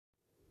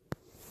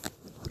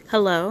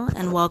Hello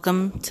and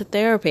welcome to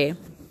therapy.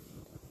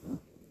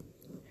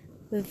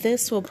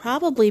 This will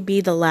probably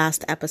be the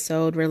last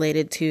episode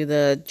related to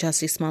the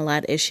Jussie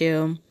Smollett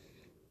issue,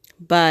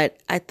 but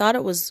I thought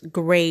it was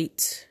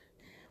great.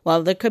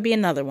 Well, there could be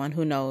another one,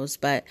 who knows,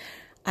 but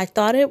I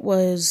thought it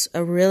was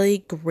a really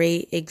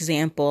great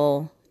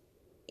example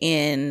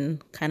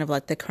in kind of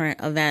like the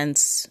current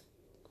events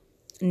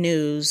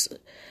news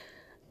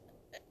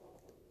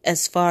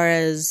as far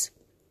as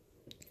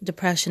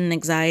depression and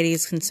anxiety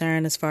is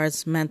concerned, as far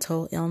as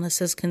mental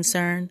illness is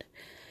concerned.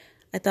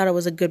 I thought it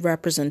was a good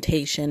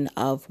representation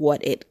of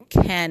what it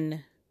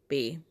can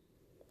be.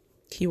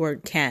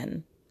 Keyword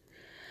can.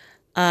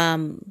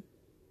 A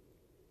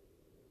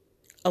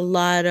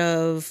lot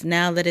of,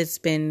 now that it's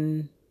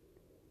been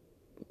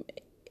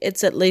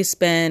clear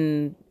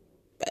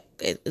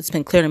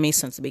to me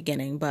since the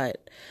beginning,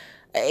 but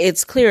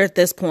it's clear at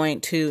this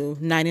point to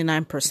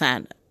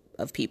 99%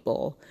 of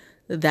people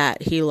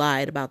that he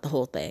lied about the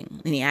whole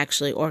thing and he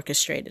actually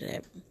orchestrated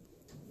it.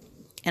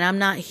 And I'm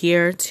not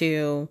here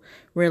to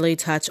really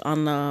touch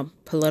on the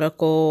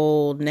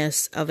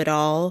politicalness of it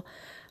all.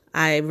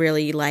 I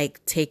really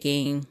like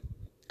taking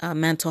a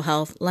mental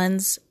health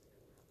lens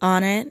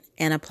on it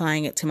and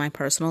applying it to my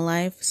personal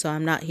life. So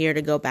I'm not here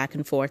to go back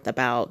and forth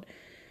about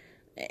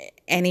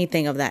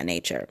anything of that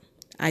nature.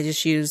 I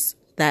just use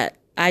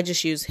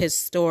his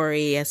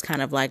story as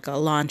kind of like a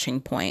launching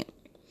point.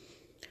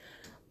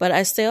 But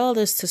I say all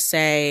this to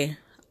say,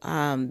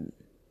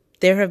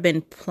 there have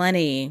been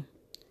plenty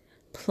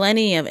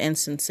of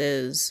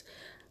instances,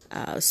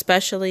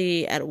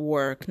 especially at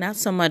work, not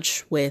so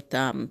much with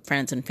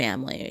friends and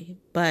family,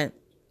 but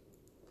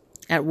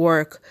at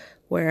work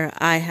where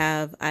I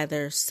have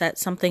either set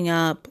something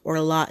up or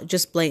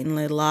just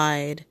blatantly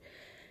lied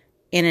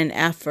in an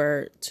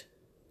effort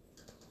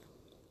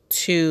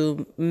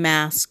to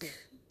mask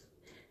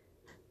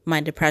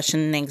my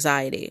depression and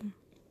anxiety.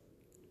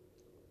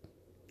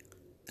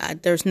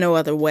 There's no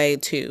other way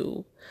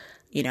to,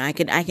 I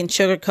can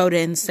sugarcoat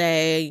it and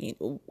say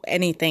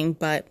anything,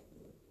 but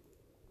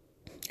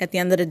at the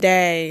end of the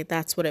day,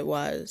 that's what it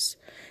was.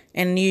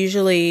 And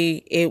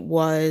usually it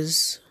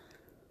was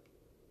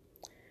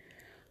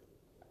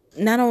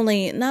not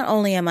only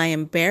am I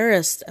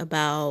embarrassed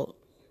about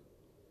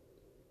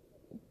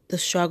the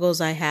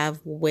struggles I have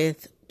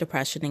with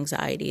depression,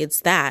 anxiety, it's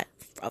that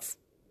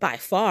by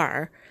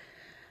far,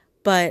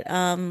 but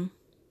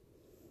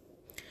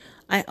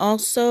I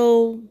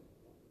also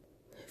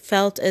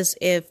felt as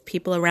if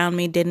people around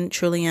me didn't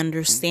truly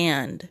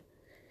understand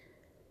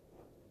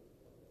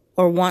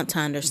or want to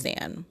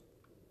understand.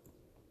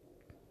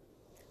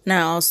 And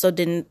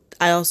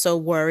I also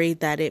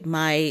worried that it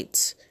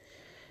might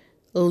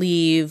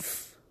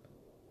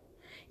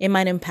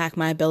impact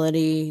my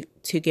ability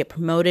to get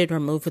promoted or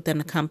move within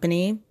a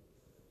company.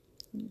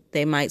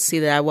 They might see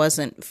that I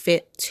wasn't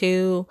fit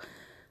to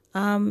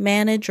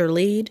manage or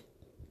lead.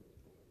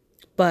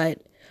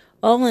 But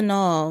all in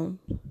all,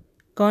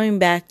 going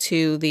back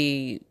to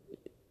the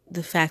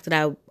fact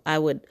that I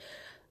would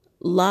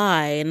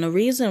lie, and the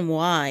reason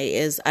why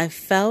is I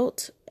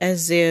felt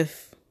as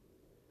if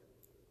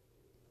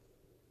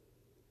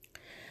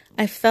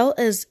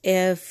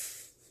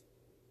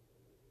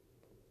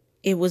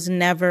it was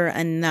never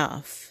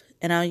enough.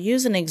 And I'll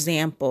use an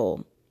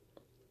example.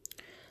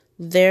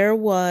 There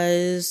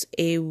was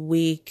a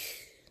week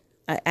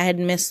I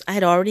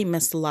had already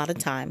missed a lot of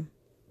time.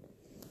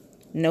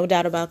 No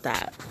doubt about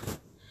that.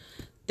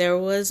 There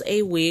was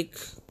a week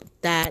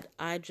that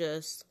I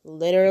just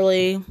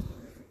literally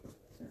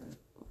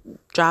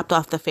dropped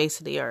off the face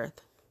of the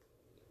earth.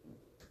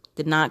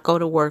 Did not go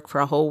to work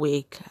for a whole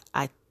week.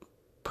 I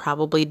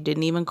probably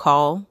didn't even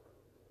call.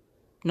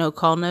 No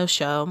call, no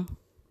show.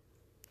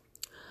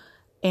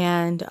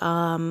 And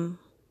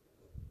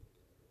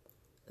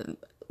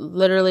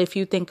literally, if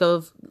you think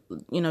of,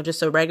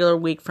 just a regular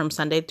week from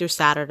Sunday through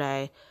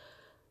Saturday,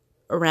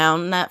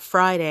 around that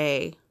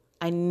Friday,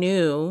 I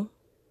knew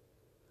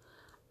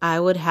I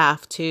would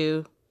have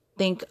to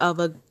think of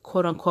a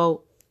quote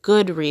unquote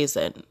good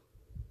reason.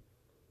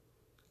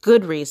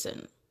 Good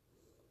reason.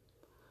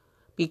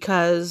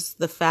 Because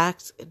the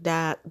fact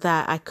that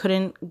I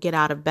couldn't get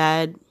out of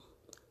bed,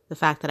 the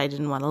fact that I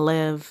didn't want to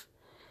live,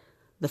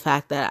 the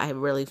fact that I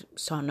really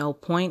saw no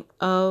point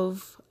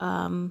of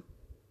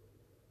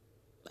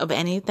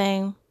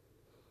anything,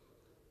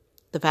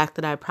 the fact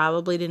that I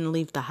probably didn't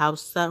leave the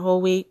house that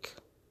whole week,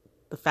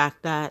 the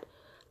fact that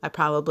I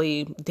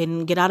probably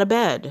didn't get out of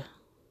bed.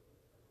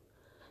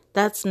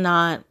 It's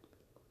not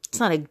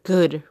a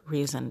good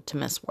reason to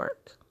miss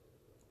work.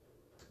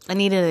 I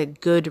needed a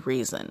good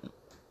reason.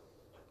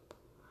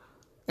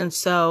 And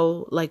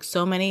so, like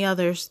so many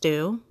others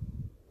do,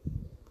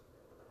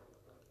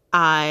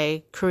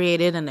 I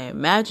created an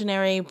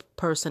imaginary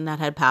person that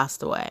had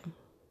passed away.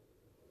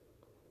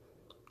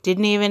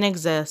 Didn't even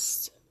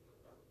exist.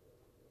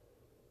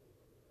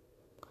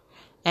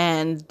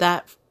 And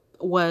that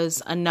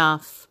was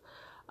enough.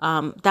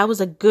 That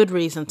was a good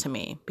reason to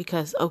me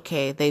because,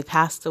 okay, they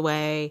passed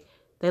away.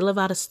 They live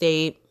out of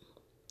state.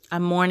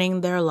 I'm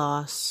mourning their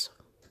loss.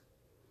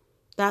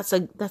 That's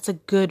a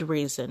good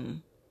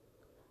reason.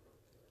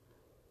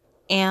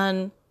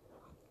 And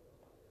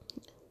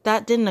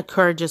that didn't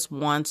occur just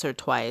once or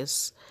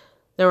twice.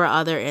 There were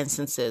other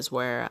instances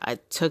where I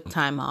took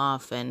time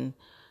off and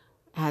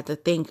had to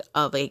think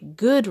of a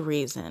good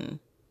reason,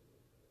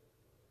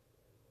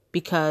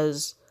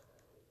 because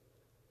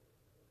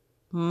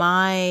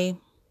my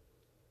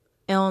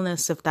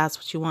illness, if that's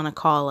what you want to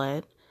call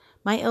it,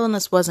 my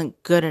illness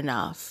wasn't good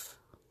enough.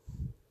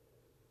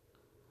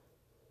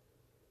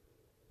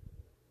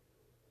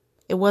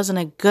 It wasn't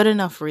a good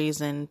enough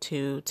reason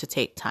to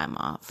take time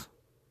off.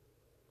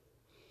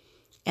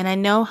 And I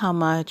know how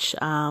much,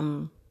 I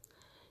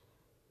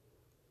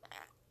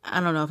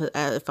don't know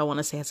if I want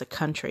to say as a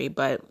country,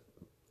 but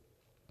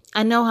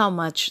I know how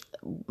much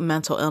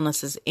mental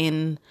illness is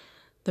in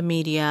the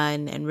media,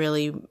 and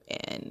really,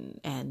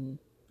 and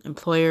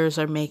employers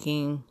are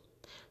making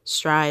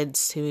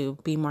strides to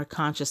be more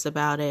conscious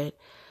about it.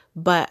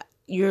 But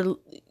you're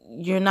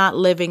not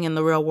living in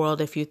the real world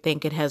if you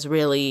think it has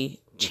really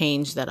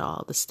changed at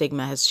all. The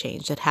stigma has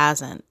changed. It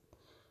hasn't.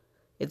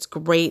 It's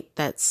great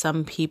that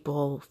some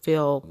people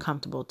feel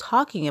comfortable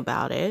talking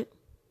about it,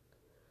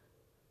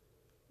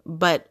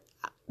 but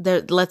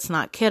let's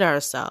not kid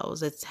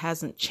ourselves. It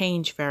hasn't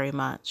changed very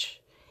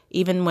much.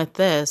 Even with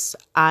this,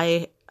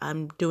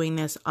 I'm doing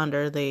this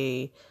under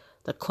the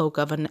cloak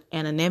of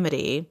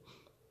anonymity,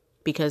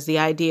 because the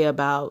idea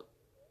about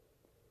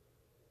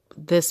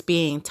this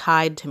being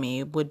tied to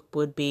me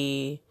would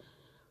be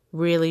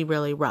really,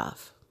 really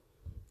rough.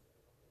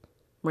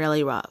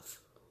 Really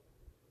rough.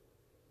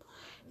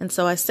 And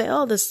so I say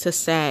all this to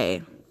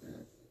say,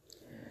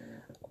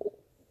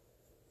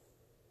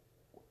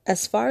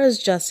 as far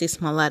as Jussie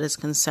Smollett is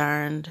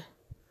concerned,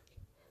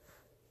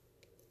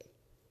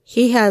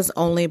 he has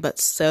only but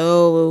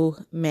so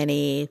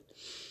many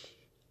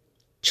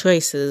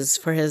choices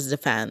for his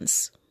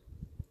defense.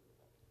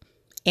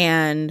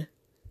 And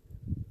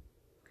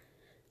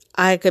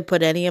I could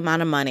put any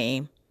amount of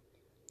money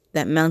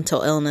that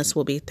mental illness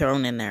will be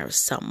thrown in there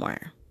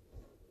somewhere.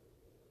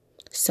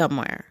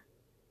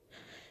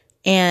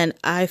 And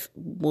I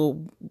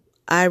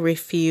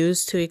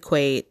refuse to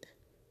equate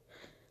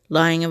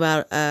lying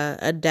about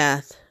a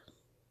death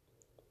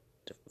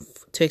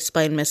to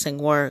explain missing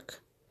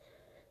work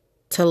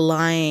to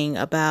lying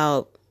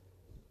about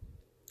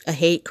a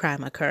hate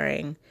crime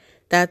occurring.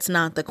 That's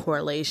not the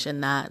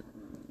correlation. That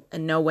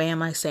in no way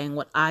am I saying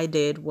what I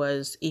did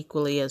was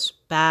equally as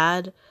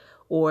bad,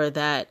 or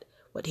that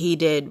what he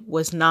did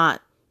was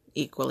not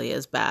equally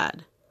as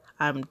bad.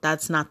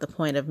 That's not the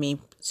point of me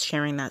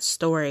sharing that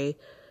story.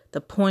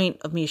 The point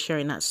of me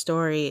sharing that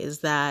story is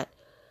that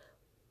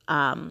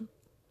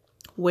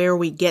where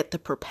we get the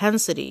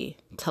propensity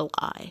to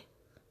lie.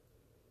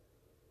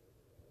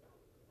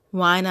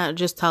 Why not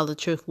just tell the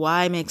truth?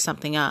 Why make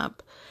something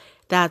up?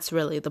 That's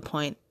really the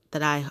point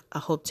that I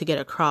hope to get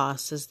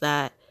across, is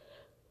that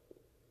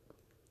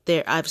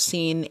I've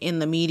seen in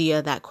the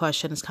media that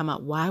question has come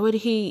up. Why would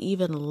he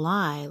even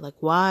lie? Like,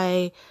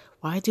 why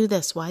do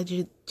this? Why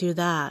do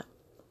that?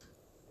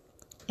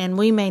 And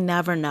we may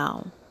never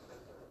know.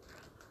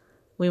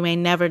 We may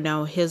never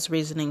know his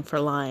reasoning for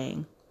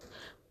lying.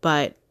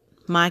 But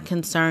my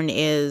concern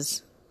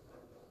is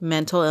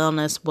mental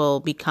illness will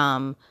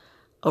become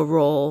a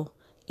role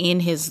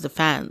in his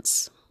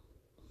defense.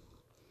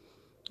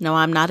 No,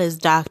 I'm not his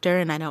doctor,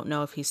 and I don't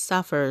know if he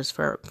suffers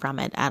from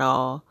it at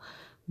all.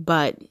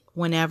 But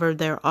whenever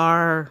there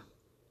are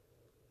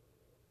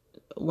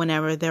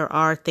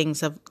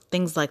things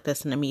like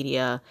this in the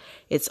media,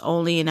 it's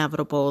only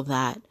inevitable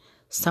that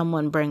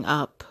someone bring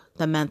up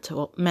the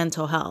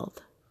mental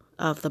health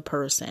of the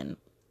person.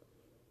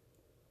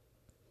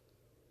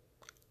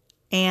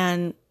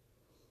 And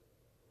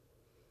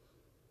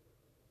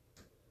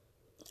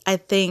I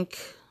think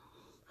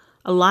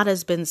a lot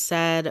has been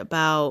said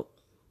about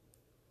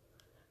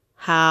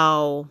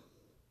how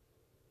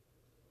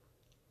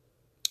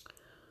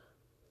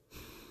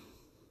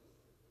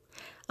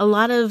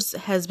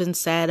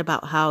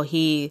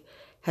he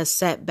has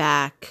set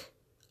back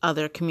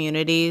other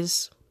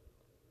communities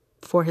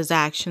for his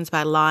actions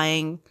by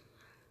lying.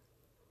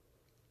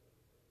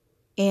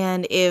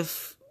 And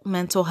if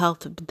mental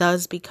health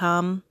does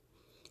become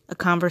a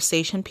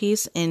conversation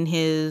piece in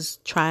his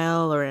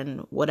trial or in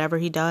whatever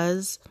he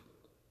does,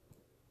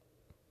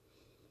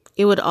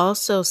 it would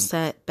also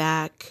set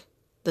back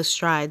the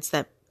strides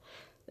that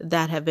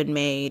have been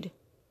made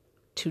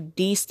to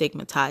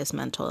destigmatize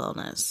mental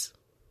illness.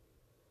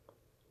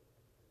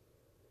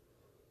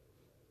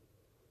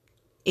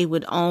 It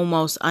would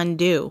almost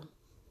undo.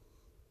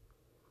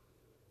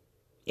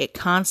 It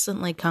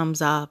constantly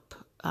comes up,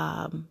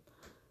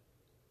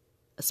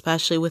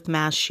 especially with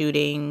mass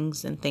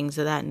shootings and things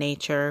of that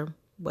nature,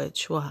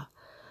 which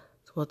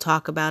we'll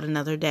talk about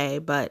another day.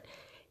 But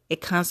it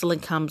constantly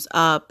comes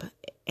up,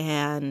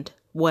 and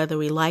whether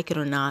we like it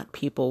or not,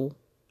 people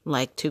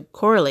like to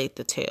correlate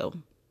the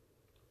two,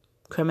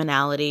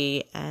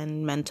 criminality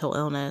and mental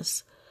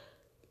illness.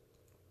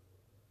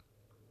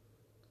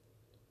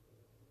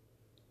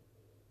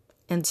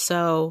 And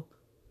so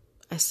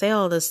I say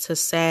all this to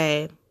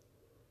say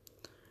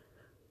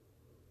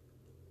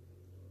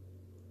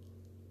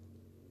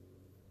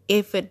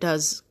if it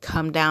does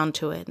come down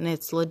to it and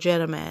it's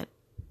legitimate,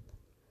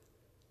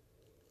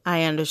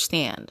 I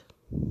understand.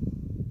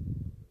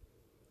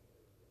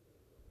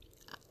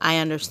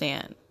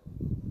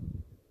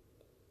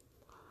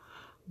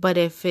 But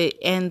if it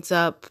ends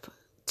up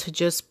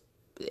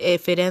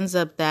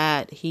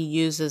that he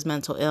uses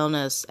mental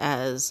illness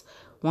as,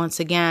 once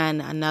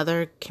again,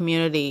 another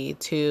community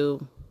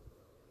to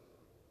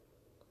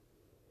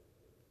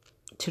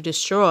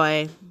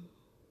destroy,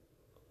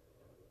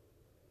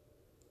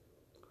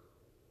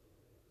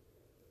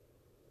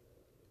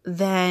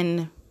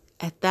 then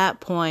at that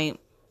point,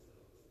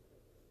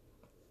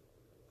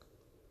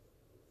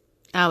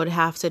 I would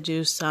have to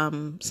do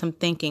some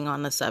thinking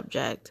on the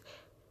subject.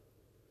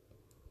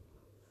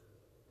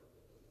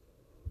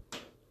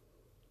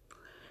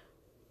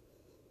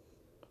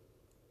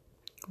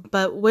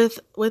 But with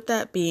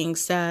that being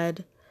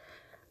said,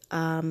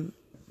 I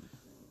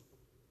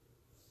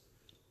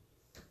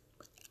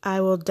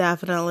will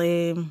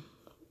definitely,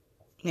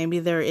 maybe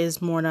there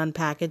is more to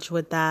unpackage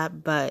with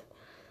that, but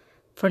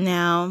for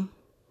now,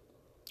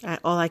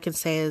 all I can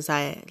say is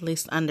I at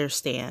least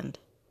understand.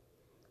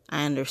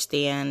 I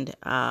understand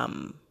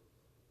all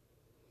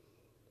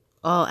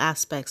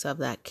aspects of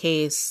that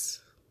case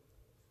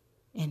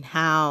and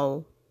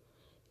how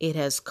it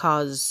has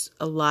caused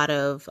a lot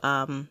of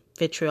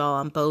vitriol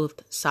on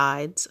both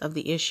sides of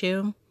the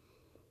issue.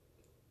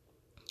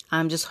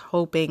 I'm just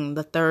hoping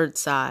the third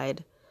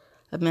side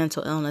of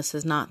mental illness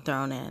is not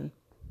thrown in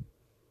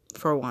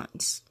for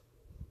once.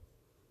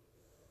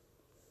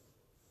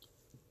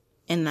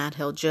 And that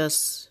he'll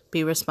just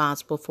be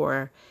responsible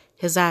for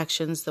his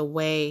actions the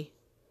way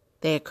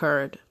they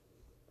occurred.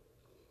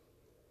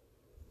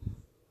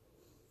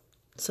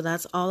 So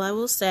that's all I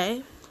will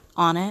say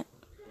on it.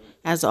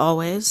 As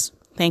always,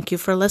 thank you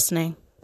for listening.